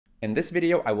In this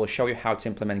video, I will show you how to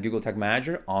implement Google Tag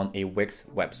Manager on a Wix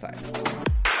website.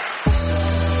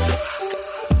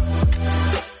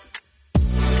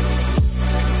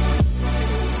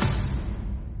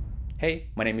 Hey,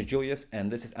 my name is Julius,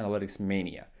 and this is Analytics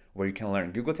Mania, where you can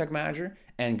learn Google Tag Manager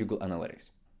and Google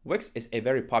Analytics. Wix is a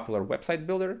very popular website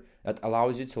builder that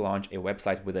allows you to launch a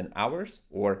website within hours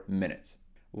or minutes.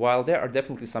 While there are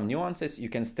definitely some nuances, you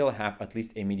can still have at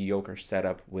least a mediocre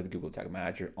setup with Google Tag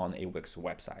Manager on a Wix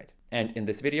website. And in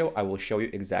this video, I will show you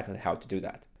exactly how to do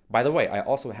that. By the way, I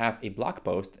also have a blog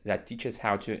post that teaches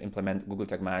how to implement Google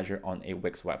Tag Manager on a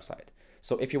Wix website.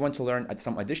 So if you want to learn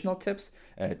some additional tips,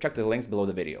 check the links below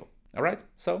the video. All right,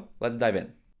 so let's dive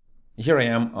in. Here I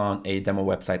am on a demo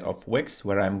website of Wix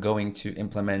where I'm going to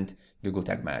implement Google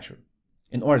Tag Manager.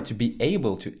 In order to be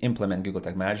able to implement Google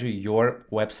Tag Manager, your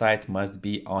website must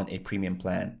be on a premium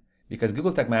plan because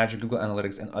Google Tag Manager, Google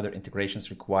Analytics, and other integrations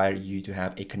require you to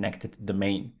have a connected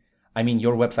domain. I mean,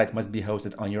 your website must be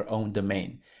hosted on your own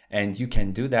domain, and you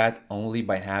can do that only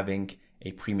by having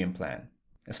a premium plan.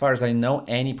 As far as I know,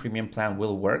 any premium plan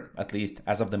will work, at least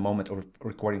as of the moment of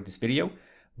recording this video,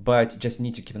 but you just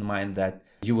need to keep in mind that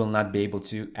you will not be able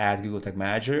to add Google Tag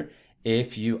Manager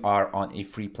if you are on a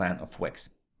free plan of Wix.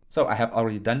 So I have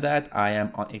already done that. I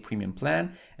am on a premium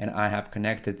plan and I have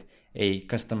connected a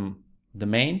custom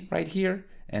domain right here.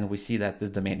 And we see that this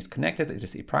domain is connected. It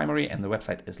is a primary and the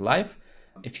website is live.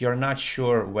 If you're not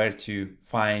sure where to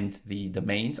find the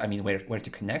domains, I mean, where to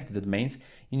connect the domains,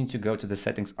 you need to go to the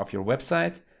settings of your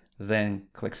website, then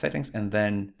click settings and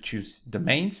then choose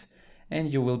domains.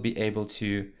 And you will be able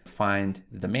to find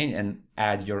the domain and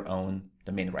add your own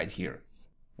domain right here.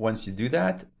 Once you do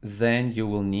that, then you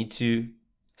will need to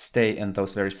stay in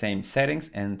those very same settings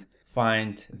and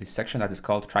find the section that is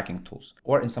called tracking tools.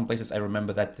 Or in some places, I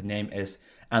remember that the name is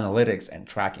analytics and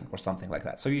tracking or something like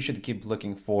that. So you should keep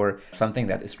looking for something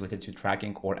that is related to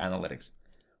tracking or analytics.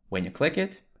 When you click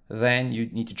it, then you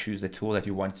need to choose the tool that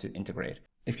you want to integrate.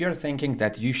 If you're thinking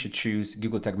that you should choose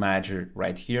Google Tag Manager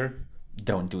right here,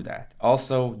 don't do that.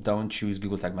 Also, don't choose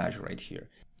Google Tag Manager right here.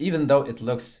 Even though it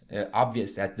looks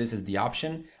obvious that this is the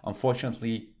option,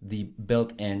 unfortunately, the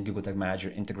built-in Google Tag Manager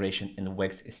integration in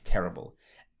Wix is terrible.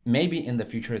 Maybe in the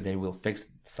future they will fix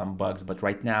some bugs, but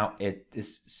right now it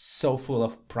is so full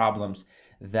of problems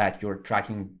that your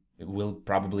tracking will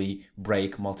probably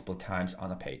break multiple times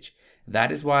on a page.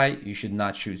 That is why you should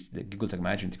not choose the Google Tag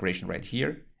Manager integration right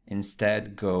here.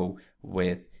 Instead, go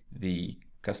with the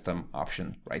custom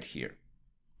option right here.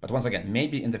 But once again,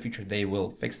 maybe in the future they will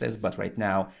fix this, but right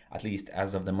now, at least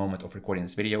as of the moment of recording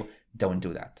this video, don't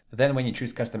do that. Then when you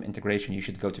choose custom integration, you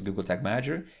should go to Google Tag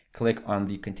Manager, click on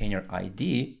the container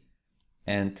ID,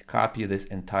 and copy this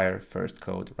entire first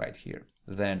code right here.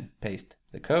 Then paste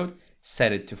the code,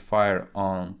 set it to fire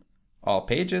on all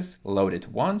pages, load it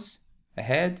once,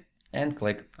 ahead, and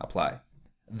click apply.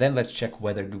 Then let's check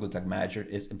whether Google Tag Manager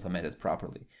is implemented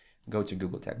properly. Go to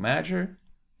Google Tag Manager,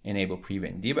 enable preview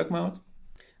and debug mode.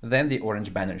 Then the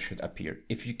orange banner should appear.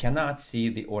 If you cannot see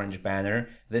the orange banner,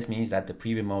 this means that the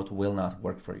preview mode will not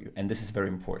work for you. And this is very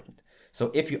important. So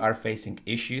if you are facing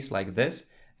issues like this,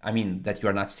 I mean that you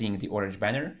are not seeing the orange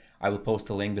banner, I will post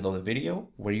a link below the video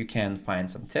where you can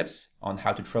find some tips on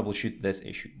how to troubleshoot this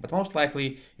issue. But most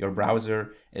likely your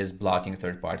browser is blocking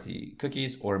third-party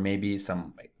cookies, or maybe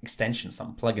some extension,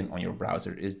 some plugin on your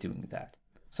browser is doing that.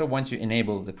 So once you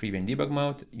enable the preview and debug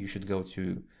mode, you should go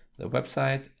to the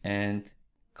website and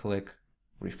click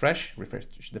refresh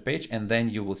the page, and then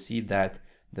you will see that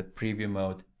the preview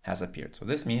mode has appeared. So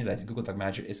this means that Google Tag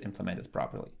Manager is implemented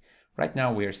properly. Right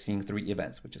now we are seeing three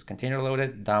events, which is container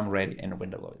loaded, DOM ready, and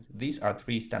window loaded. These are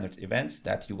three standard events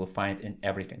that you will find in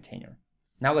every container.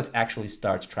 Now let's actually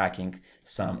start tracking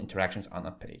some interactions on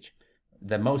a page.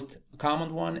 The most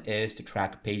common one is to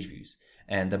track page views.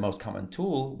 And the most common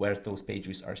tool where those page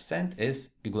views are sent is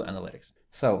Google Analytics.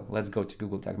 So let's go to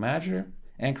Google Tag Manager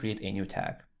and create a new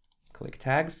tag. Click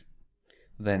tags,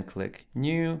 then click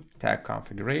new, tag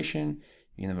configuration,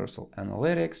 universal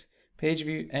analytics, page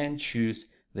view, and choose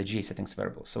the GA settings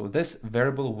variable. So this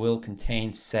variable will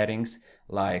contain settings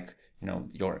like,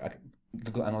 your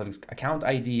Google Analytics account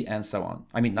ID and so on.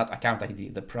 I mean, not account ID,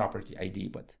 the property ID,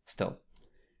 but still.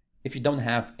 If you don't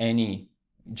have any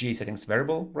GA settings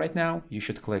variable right now, you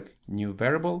should click new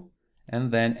variable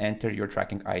and then enter your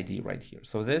tracking ID right here.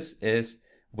 So this is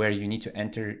where you need to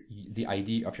enter the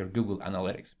ID of your Google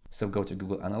Analytics. So go to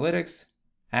Google Analytics,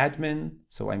 admin.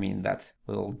 So I mean that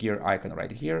little gear icon right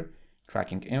here,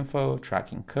 tracking info,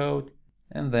 tracking code,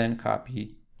 and then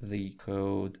copy the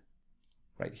code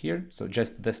right here. So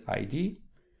just this ID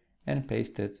and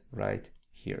paste it right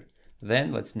here.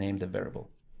 Then let's name the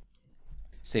variable.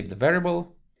 Save the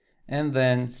variable and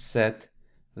then set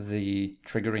the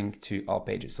triggering to all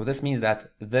pages. So this means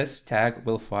that this tag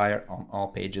will fire on all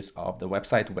pages of the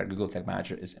website where Google Tag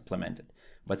Manager is implemented.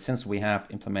 But since we have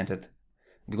implemented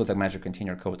Google Tag Manager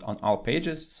container code on all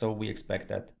pages, so we expect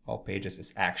that all pages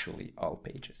is actually all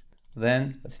pages.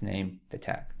 Then let's name the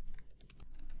tag.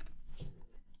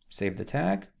 Save the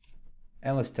tag,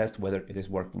 and let's test whether it is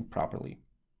working properly.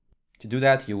 To do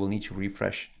that, you will need to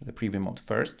refresh the preview mode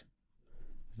first,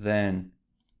 then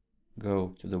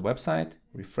go to the website,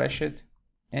 refresh it,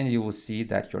 and you will see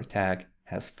that your tag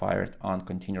has fired on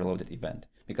container loaded event.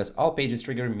 Because all pages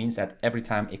trigger means that every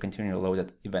time a container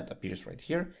loaded event appears right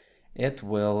here, it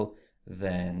will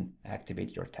then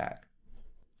activate your tag.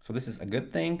 So this is a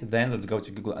good thing. Then let's go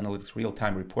to Google Analytics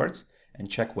real-time reports and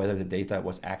check whether the data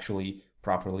was actually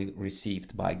properly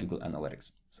received by Google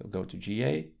Analytics. So go to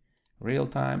GA,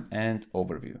 real-time, and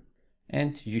overview.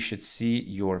 And you should see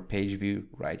your page view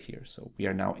right here. So we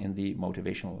are now in the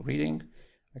motivational reading.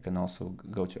 I can also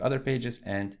go to other pages,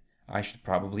 and I should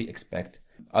probably expect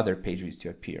other page views to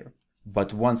appear.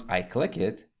 But once I click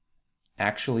it,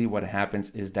 actually what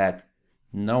happens is that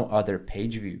no other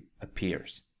page view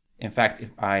appears. In fact,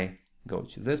 if I go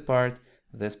to this part,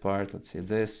 let's say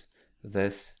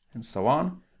this, and so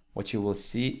on, what you will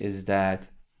see is that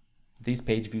these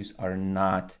page views are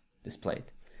not displayed.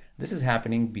 This is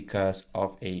happening because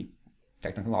of a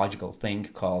technological thing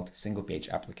called single page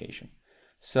application.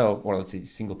 So, or let's say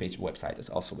single page website is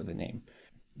also with the name.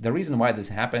 The reason why this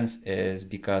happens is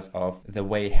because of the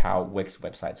way how Wix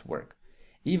websites work.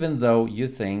 Even though you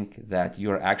think that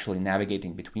you're actually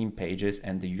navigating between pages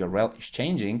and the URL is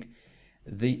changing,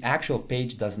 the actual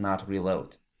page does not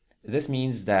reload. This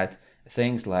means that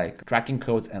things like tracking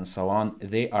codes and so on,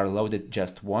 they are loaded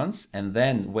just once, and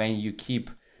then when you keep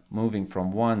moving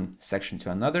from one section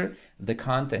to another, the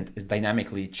content is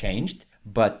dynamically changed,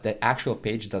 but the actual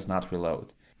page does not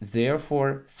reload.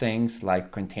 Therefore, things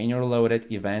like container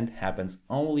loaded event happens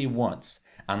only once,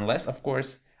 unless of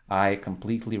course I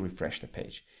completely refresh the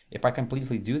page. If I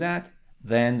completely do that,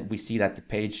 then we see that the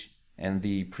page and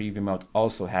the preview mode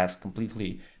also has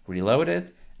completely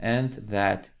reloaded, and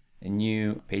that a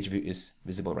new page view is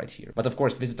visible right here. But of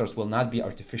course, visitors will not be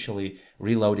artificially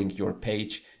reloading your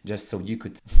page just so you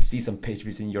could see some page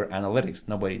views in your analytics.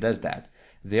 Nobody does that.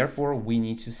 Therefore, we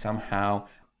need to somehow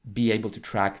be able to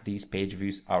track these page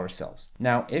views ourselves.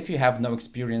 Now, if you have no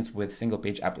experience with single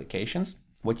page applications,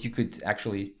 what you could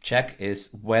actually check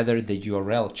is whether the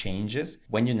URL changes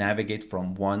when you navigate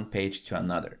from one page to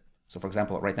another. So for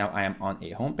example, right now I am on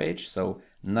a home page, so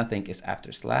nothing is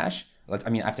after slash,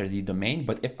 after the domain.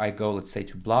 But if I go, let's say,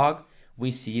 to blog,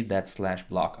 we see that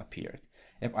 /blog appeared.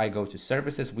 If I go to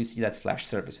services, we see that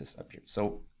 /services appeared.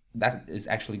 So that is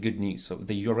actually good news. So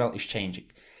the URL is changing.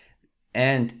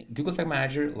 And Google Tag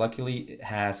Manager luckily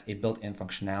has a built-in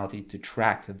functionality to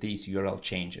track these URL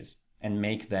changes and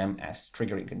make them as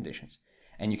triggering conditions.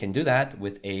 And you can do that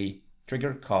with a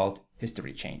trigger called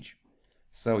history change.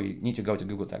 So you need to go to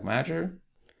Google Tag Manager,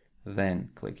 then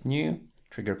click New,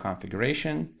 Trigger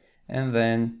Configuration, and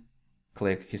then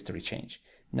click History Change.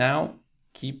 Now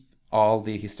keep all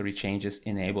the history changes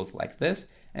enabled like this,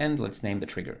 and let's name the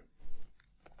trigger.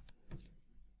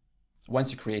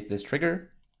 Once you create this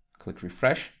trigger, click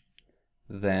Refresh,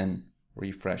 then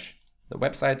refresh the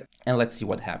website, and let's see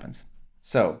what happens.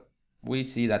 So we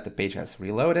see that the page has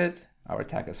reloaded, our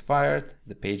tag is fired,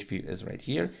 the page view is right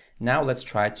here. Now let's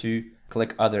try to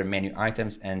click other menu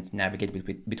items and navigate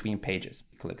between pages.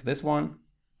 Click this one,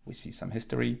 we see some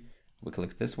history. We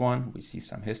click this one, we see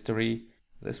some history.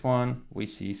 This one, we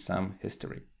see some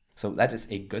history. So that is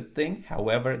a good thing.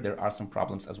 However, there are some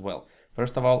problems as well.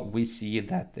 First of all, we see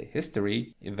that the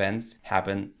history events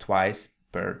happen twice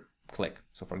per click.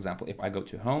 So for example, if I go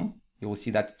to home, you will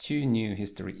see that 2 new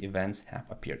history events have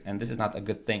appeared. And this is not a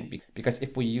good thing, because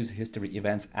if we use history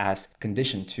events as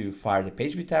condition to fire the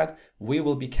page view tag, we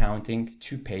will be counting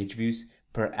 2 page views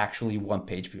per actually 1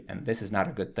 page view. And this is not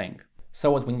a good thing. So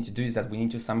what we need to do is that we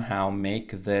need to somehow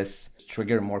make this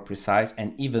trigger more precise.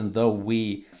 And even though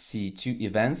we see 2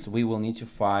 events, we will need to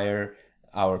fire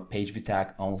our page view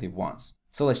tag only once.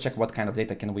 So let's check what kind of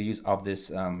data can we use of this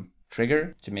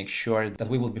trigger to make sure that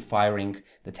we will be firing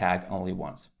the tag only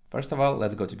once. First of all,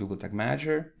 let's go to Google Tag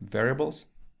Manager, Variables,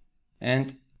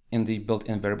 and in the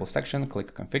built-in variable section,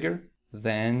 click Configure,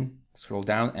 then scroll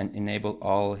down and enable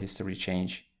all history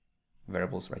change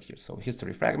variables right here. So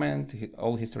history fragment,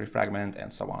 all history fragment,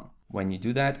 and so on. When you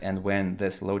do that, and when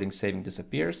this loading saving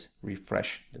disappears,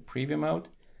 refresh the preview mode,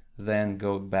 then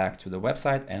go back to the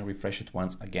website and refresh it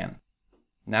once again.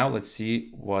 Now let's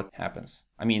see what happens.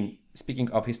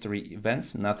 Speaking of history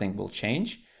events, nothing will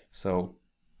change. So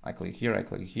I click here,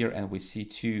 and we see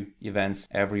 2 events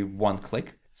every 1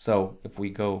 click. So if we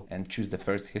go and choose the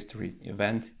first history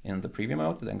event in the preview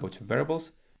mode, then go to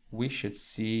variables, we should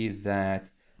see that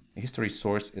the history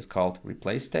source is called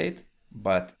replace state.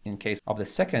 But in case of the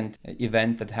second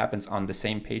event that happens on the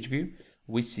same page view,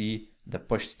 we see the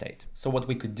push state. So what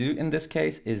we could do in this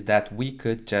case is that we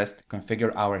could just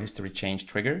configure our history change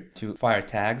trigger to fire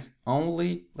tags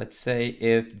only, let's say,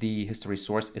 if the history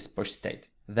source is push state.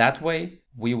 That way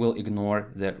we will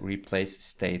ignore the replace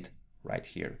state right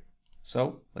here.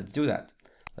 So let's do that.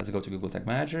 Let's go to Google Tag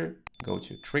Manager, go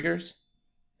to triggers,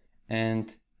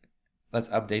 and let's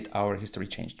update our history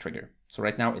change trigger. So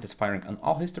right now it is firing on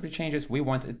all history changes. We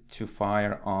want it to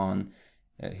fire on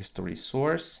history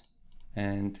source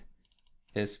and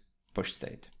is push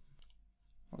state.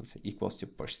 Let's say equals to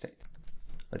push state.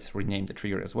 Let's rename the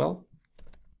trigger as well.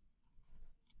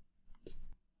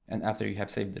 And after you have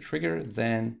saved the trigger,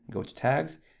 then go to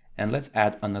tags and let's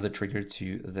add another trigger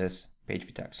to this page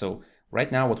view tag. So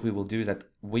right now what we will do is that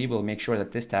we will make sure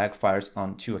that this tag fires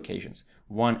on 2 occasions.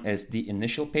 One is the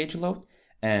initial page load,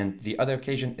 and the other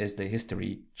occasion is the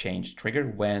history change trigger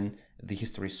when the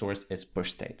history source is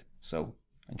push state. So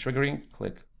in triggering,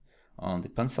 click on the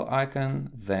pencil icon,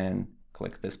 then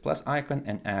click this plus icon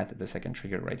and add the second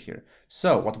trigger right here.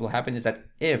 So what will happen is that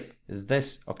if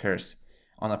this occurs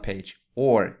on a page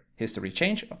or history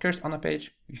change occurs on a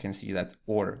page, you can see that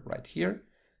or right here.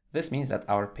 This means that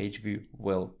our page view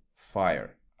will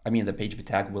fire. The page view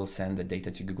tag will send the data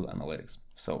to Google Analytics.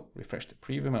 So refresh the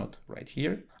preview mode right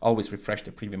here. Always refresh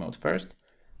the preview mode first,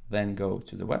 then go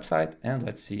to the website and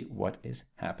let's see what is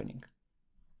happening.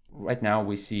 Right now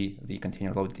we see the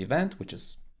container loaded event, which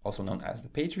is also known as the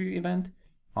page view event.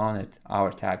 On it,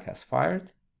 our tag has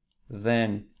fired.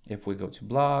 Then if we go to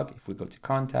blog, if we go to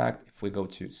contact, if we go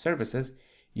to services,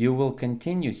 you will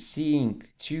continue seeing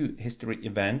 2 history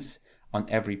events on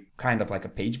every kind of like a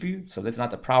page view. So that's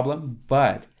not a problem,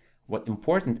 but what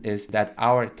important is that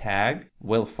our tag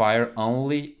will fire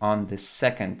only on the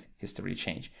second history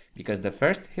change, because the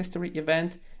first history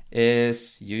event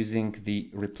is using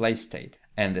the replace state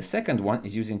and the second one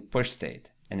is using push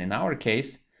state. And in our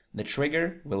case, the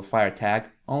trigger will fire tag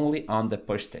only on the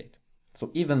push state.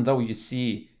 So even though you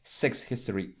see 6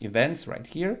 history events right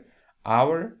here,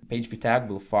 our page view tag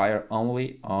will fire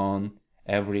only on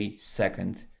every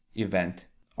second event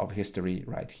of history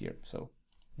right here. So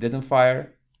didn't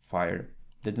fire, fired,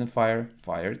 didn't fire,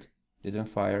 fired, didn't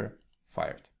fire,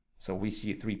 fired. So we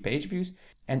see 3 page views.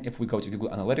 And if we go to Google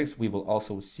Analytics, we will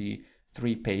also see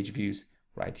 3 page views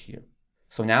right here.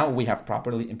 So now we have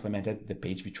properly implemented the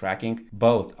page view tracking,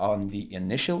 both on the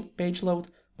initial page load,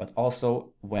 but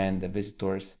also when the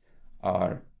visitors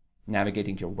are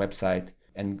navigating your website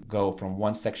and go from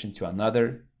one section to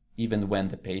another, even when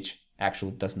the page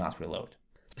actually does not reload.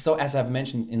 So as I've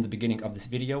mentioned in the beginning of this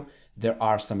video, there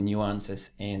are some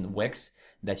nuances in Wix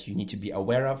that you need to be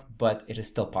aware of, but it is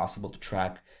still possible to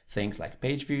track things like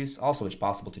page views. Also, it's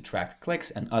possible to track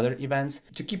clicks and other events.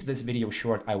 To keep this video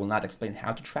short, I will not explain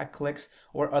how to track clicks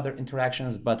or other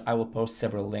interactions, but I will post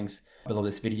several links below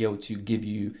this video to give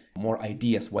you more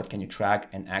ideas what can you track,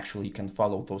 and actually you can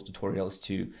follow those tutorials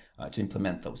to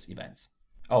implement those events.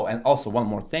 Oh, and also one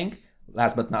more thing,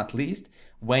 last but not least,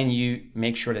 when you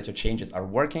make sure that your changes are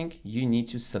working, you need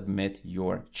to submit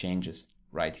your changes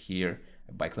right here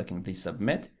by clicking the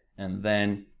submit and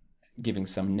then giving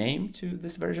some name to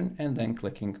this version and then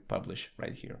clicking publish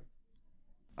right here.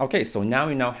 Okay, so now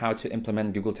you know how to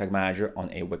implement Google Tag Manager on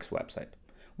a Wix website.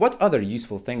 What other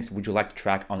useful things would you like to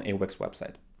track on a Wix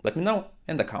website? Let me know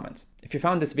in the comments. If you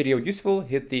found this video useful,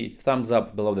 hit the thumbs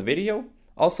up below the video.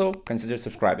 Also, consider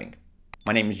subscribing.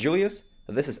 My name is Julius,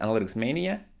 this is Analytics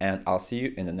Mania, and I'll see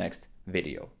you in the next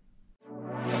video.